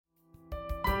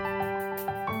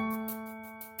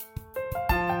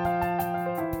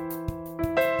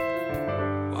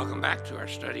back to our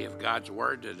study of God's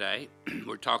Word today.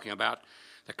 We're talking about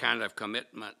the kind of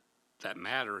commitment that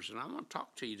matters, and I want to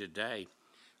talk to you today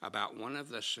about one of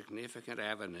the significant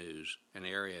avenues and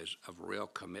areas of real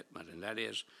commitment, and that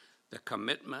is the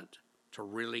commitment to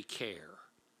really care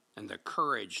and the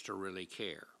courage to really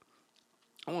care.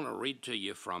 I want to read to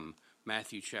you from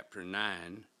Matthew chapter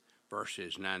 9,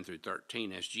 verses 9 through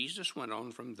 13. As Jesus went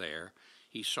on from there,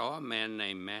 he saw a man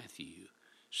named Matthew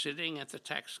sitting at the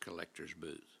tax collector's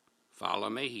booth.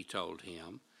 "Follow me," he told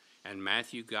him, and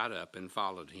Matthew got up and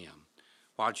followed him.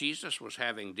 While Jesus was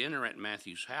having dinner at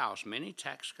Matthew's house, many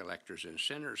tax collectors and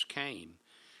sinners came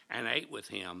and ate with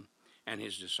him and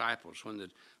his disciples. When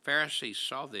the Pharisees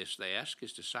saw this, they asked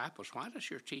his disciples, "Why does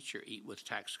your teacher eat with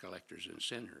tax collectors and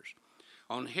sinners?"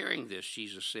 On hearing this,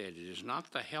 Jesus said, "It is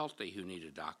not the healthy who need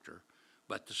a doctor,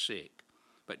 but the sick.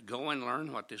 But go and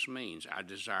learn what this means. I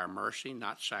desire mercy,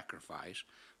 not sacrifice,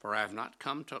 for I have not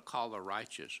come to call the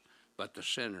righteous, but the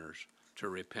sinners to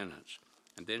repentance."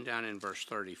 And then down in verse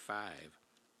 35,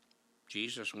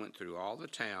 Jesus went through all the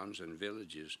towns and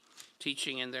villages,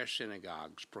 teaching in their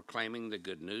synagogues, proclaiming the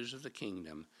good news of the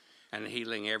kingdom, and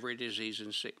healing every disease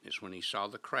and sickness. When he saw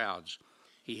the crowds,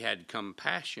 he had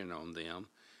compassion on them,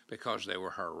 because they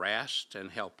were harassed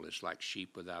and helpless like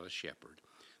sheep without a shepherd.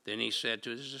 Then he said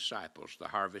to his disciples, "The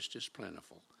harvest is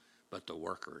plentiful, but the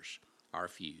workers are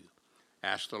few.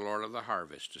 Ask the Lord of the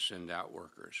harvest to send out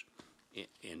workers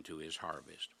into his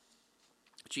harvest."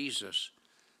 Jesus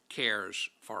cares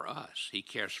for us. He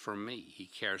cares for me. He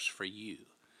cares for you.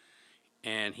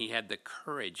 And he had the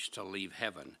courage to leave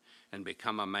heaven and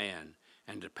become a man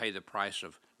and to pay the price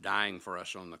of dying for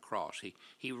us on the cross.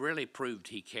 He really proved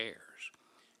he cares.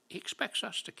 He expects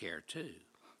us to care too.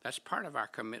 That's part of our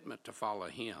commitment to follow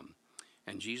him.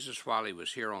 And Jesus, while he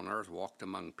was here on earth, walked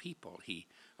among people. He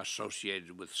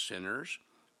associated with sinners,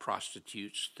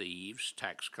 prostitutes, thieves,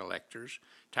 tax collectors.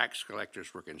 Tax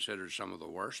collectors were considered some of the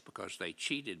worst because they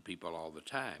cheated people all the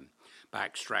time by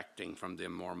extracting from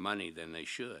them more money than they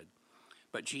should.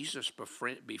 But Jesus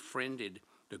befriended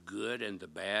the good and the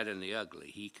bad and the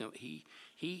ugly. He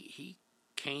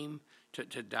came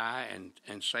to die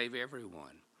and save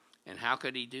everyone. And how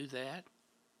could he do that?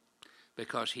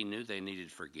 Because he knew they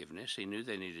needed forgiveness. He knew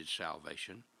they needed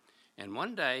salvation. And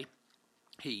one day,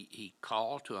 he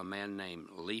called to a man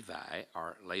named Levi,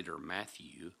 or later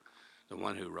Matthew, the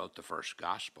one who wrote the first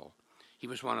gospel. He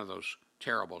was one of those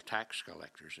terrible tax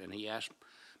collectors, and he asked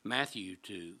Matthew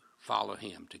to follow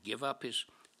him, to give up his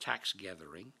tax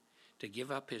gathering, to give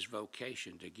up his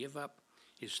vocation, to give up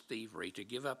his thievery, to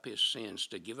give up his sins,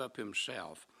 to give up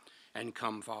himself, and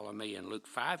come follow me. And Luke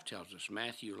 5 tells us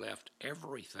Matthew left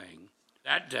everything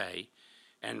that day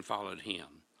and followed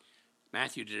him.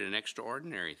 Matthew did an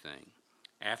extraordinary thing.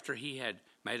 After he had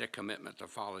made a commitment to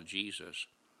follow Jesus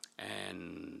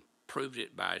and proved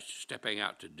it by stepping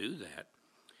out to do that,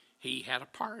 he had a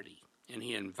party, and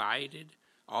he invited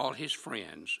all his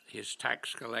friends, his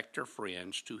tax collector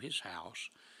friends, to his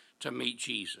house to meet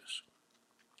Jesus.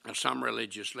 And some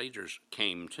religious leaders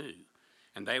came too,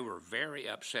 and they were very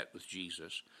upset with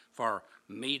Jesus for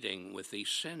meeting with these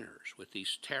sinners, with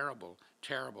these terrible,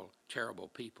 terrible, terrible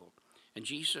people. And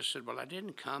Jesus said, "Well, I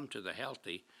didn't come to the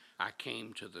healthy, I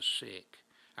came to the sick.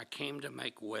 I came to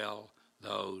make well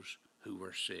those who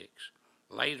were sick."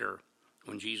 Later,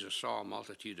 when Jesus saw a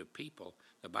multitude of people,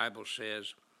 the Bible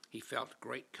says he felt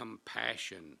great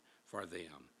compassion for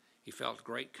them. He felt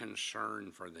great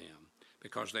concern for them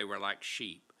because they were like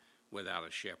sheep without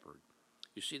a shepherd.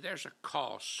 You see, there's a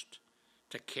cost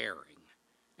to caring,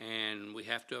 and we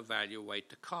have to evaluate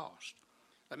the cost.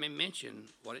 Let me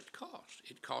mention what it costs.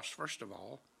 It costs, first of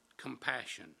all,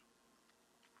 compassion.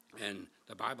 And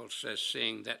the Bible says,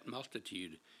 seeing that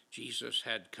multitude, Jesus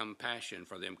had compassion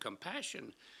for them.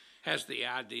 Compassion has the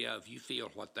idea of you feel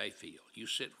what they feel. You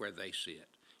sit where they sit.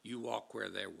 You walk where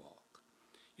they walk.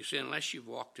 You see, unless you've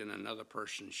walked in another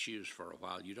person's shoes for a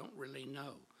while, you don't really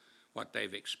know what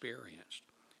they've experienced.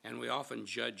 And we often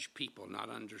judge people not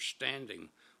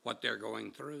understanding what they're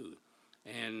going through,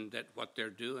 and that what they're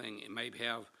doing may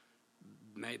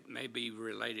be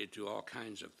related to all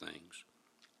kinds of things.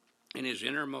 In his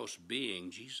innermost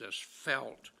being, Jesus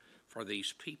felt for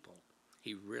these people.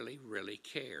 He really, really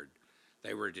cared.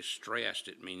 They were distressed.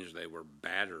 It means they were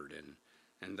battered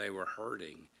and they were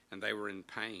hurting and they were in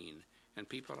pain. And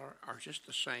people are just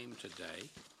the same today.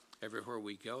 Everywhere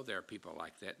we go, there are people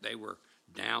like that. They were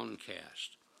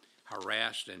downcast,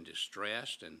 harassed and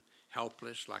distressed and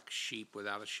helpless like sheep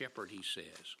without a shepherd, he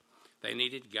says. They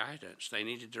needed guidance. They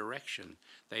needed direction.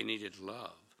 They needed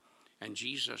love. And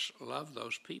Jesus loved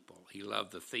those people. He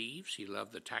loved the thieves. He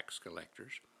loved the tax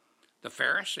collectors. The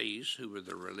Pharisees, who were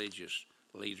the religious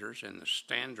leaders and the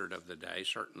standard of the day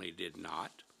certainly did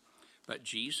not, but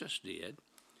Jesus did.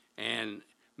 And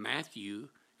Matthew,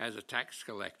 as a tax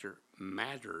collector,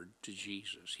 mattered to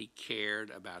Jesus. He cared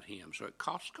about him. So it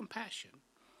cost compassion.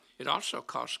 It also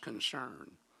cost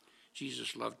concern.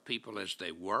 Jesus loved people as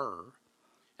they were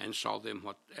and saw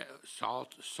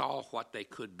what they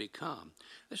could become.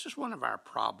 This is one of our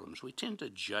problems. We tend to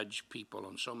judge people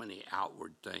on so many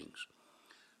outward things: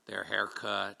 their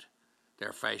haircut,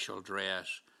 their facial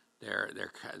dress,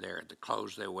 the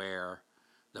clothes they wear,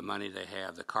 the money they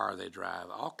have, the car they drive,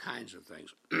 all kinds of things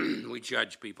we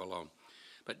judge people on.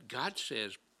 But God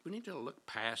says we need to look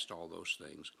past all those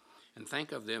things and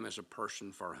think of them as a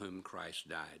person for whom Christ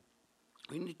died.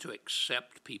 We need to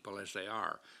accept people as they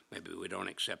are. Maybe we don't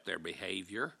accept their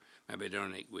behavior. Maybe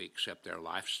we accept their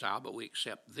lifestyle, but we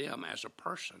accept them as a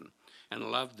person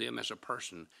and love them as a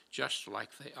person just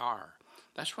like they are.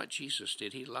 That's what Jesus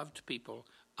did. He loved people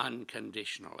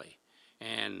unconditionally.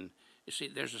 And you see,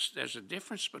 there's a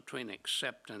difference between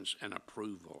acceptance and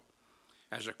approval.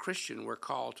 As a Christian, we're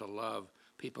called to love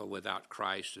people without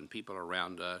Christ and people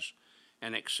around us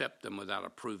and accept them without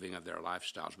approving of their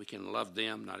lifestyles. We can love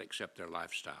them, not accept their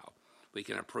lifestyle. We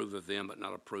can approve of them, but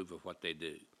not approve of what they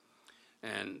do.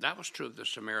 And that was true of the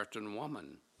Samaritan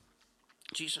woman.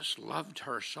 Jesus loved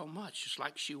her so much, just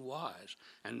like she was,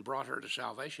 and brought her to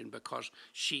salvation because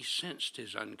she sensed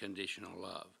his unconditional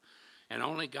love. And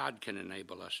only God can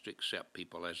enable us to accept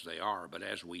people as they are, but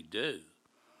as we do,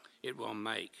 it will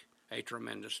make a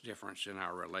tremendous difference in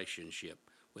our relationship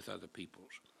with other peoples.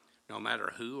 No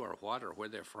matter who or what or where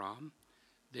they're from,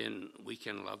 then we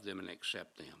can love them and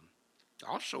accept them.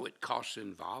 Also, it costs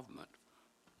involvement.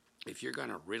 If you're going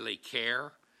to really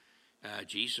care,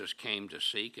 Jesus came to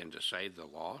seek and to save the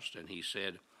lost, and he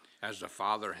said, "As the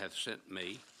Father hath sent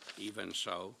me, even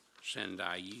so send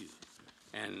I you."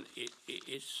 And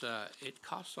it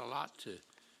costs a lot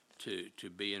to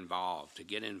be involved, to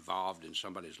get involved in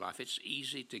somebody's life. It's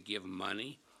easy to give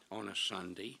money on a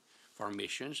Sunday for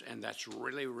missions, and that's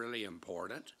really, really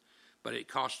important. But it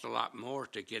costs a lot more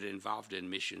to get involved in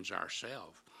missions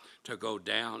ourselves, to go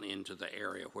down into the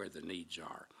area where the needs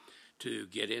are, to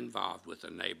get involved with a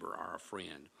neighbor or a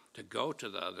friend, to go to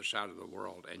the other side of the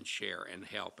world and share and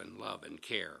help and love and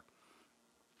care.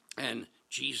 And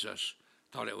Jesus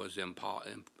thought it was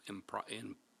important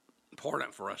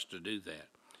for us to do that.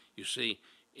 You see,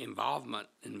 involvement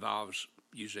involves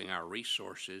using our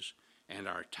resources and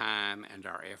our time and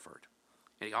our effort.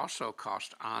 It also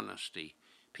costs honesty.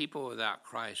 People without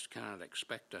Christ cannot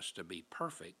expect us to be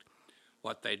perfect.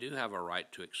 What they do have a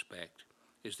right to expect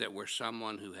is that we're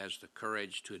someone who has the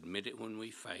courage to admit it when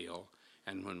we fail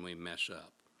and when we mess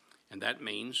up. And that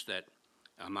means that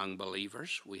among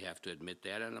believers, we have to admit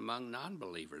that, and among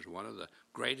non-believers. One of the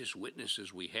greatest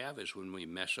witnesses we have is when we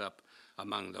mess up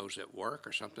among those at work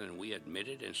or something, and we admit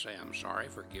it and say, "I'm sorry,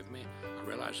 forgive me. I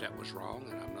realize that was wrong,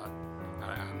 and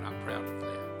I'm not proud of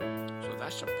that." So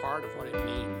that's a part of what it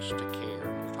means to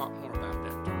care. We'll talk more about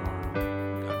that tomorrow.